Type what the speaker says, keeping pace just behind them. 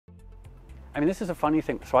I mean, this is a funny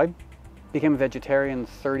thing. So I became a vegetarian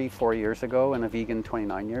 34 years ago and a vegan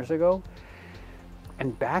 29 years ago.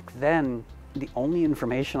 And back then, the only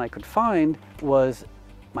information I could find was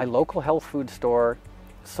my local health food store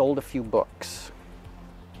sold a few books.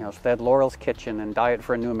 You know, so they had Laurel's Kitchen and Diet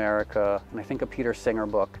for a New America, and I think a Peter Singer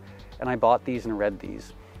book. And I bought these and read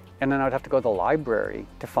these. And then I'd have to go to the library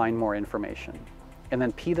to find more information. And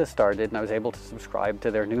then PETA started, and I was able to subscribe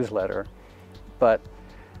to their newsletter. But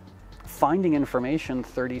finding information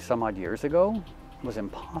 30 some odd years ago was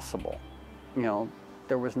impossible. You know,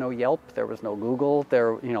 there was no Yelp, there was no Google,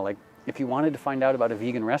 like if you wanted to find out about a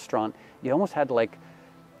vegan restaurant, you almost had to like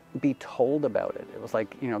be told about it. It was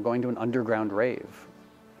like, you know, going to an underground rave.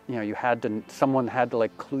 You know, someone had to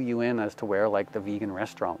like clue you in as to where like the vegan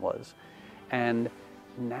restaurant was. And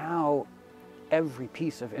now every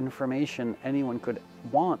piece of information anyone could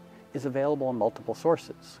want is available in multiple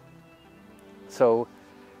sources. So,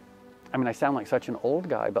 I mean, I sound like such an old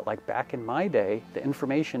guy, but like back in my day, the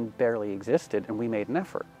information barely existed and we made an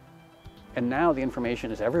effort. And now the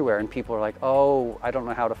information is everywhere and people are like, oh, I don't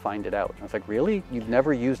know how to find it out. And I was like, really? You've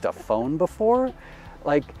never used a phone before?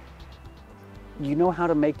 Like, you know how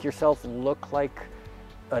to make yourself look like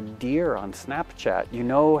a deer on Snapchat. You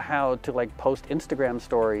know how to like post Instagram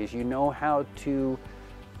stories. You know how to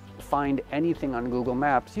find anything on Google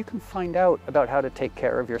Maps. You can find out about how to take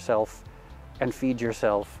care of yourself and feed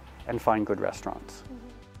yourself and find good restaurants.